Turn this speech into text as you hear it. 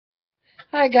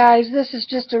Hi guys, this is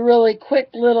just a really quick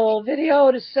little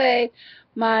video to say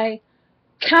my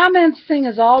comments thing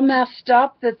is all messed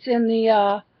up. That's in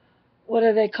the, what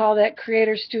do they call that,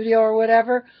 Creator Studio or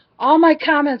whatever. All my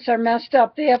comments are messed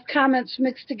up. They have comments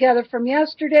mixed together from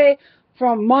yesterday,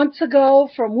 from months ago,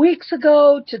 from weeks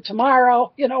ago to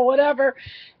tomorrow, whatever.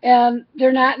 And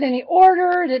they're not in any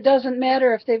order. And it doesn't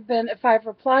matter if I've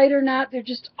replied or not. They're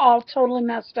just all totally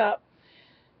messed up.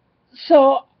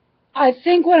 So I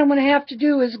think what I'm going to have to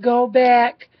do is go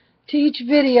back to each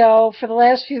video for the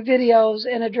last few videos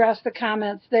and address the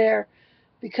comments there,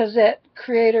 because that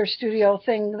Creator Studio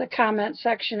thing, the comment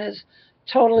section is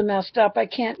totally messed up. I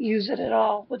can't use it at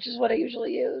all, which is what I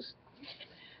usually use.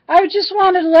 I just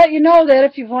wanted to let you know that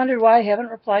if you've wondered why I haven't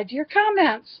replied to your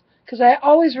comments, because I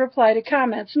always reply to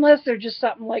comments, unless they're just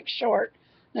something like short,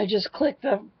 and I just click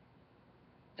the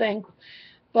thing.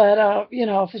 But,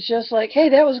 if it's just like, hey,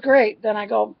 that was great, then I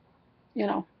go, you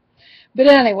know. But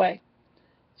anyway,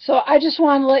 so I just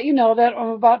want to let you know that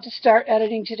I'm about to start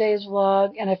editing today's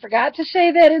vlog, and I forgot to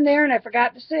say that in there, and I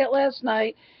forgot to say it last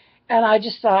night, and I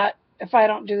just thought, if I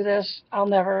don't do this, I'll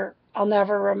never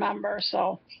remember.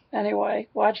 So anyway,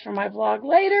 watch for my vlog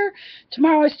later.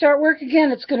 Tomorrow I start work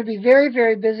again. It's going to be very,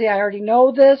 very busy. I already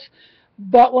know this,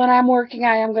 but when I'm working,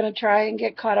 I am going to try and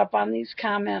get caught up on these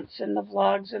comments and the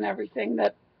vlogs and everything,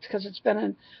 because it's been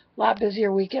a lot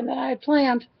busier weekend than I had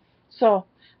planned. So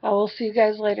I will see you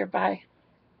guys later. Bye.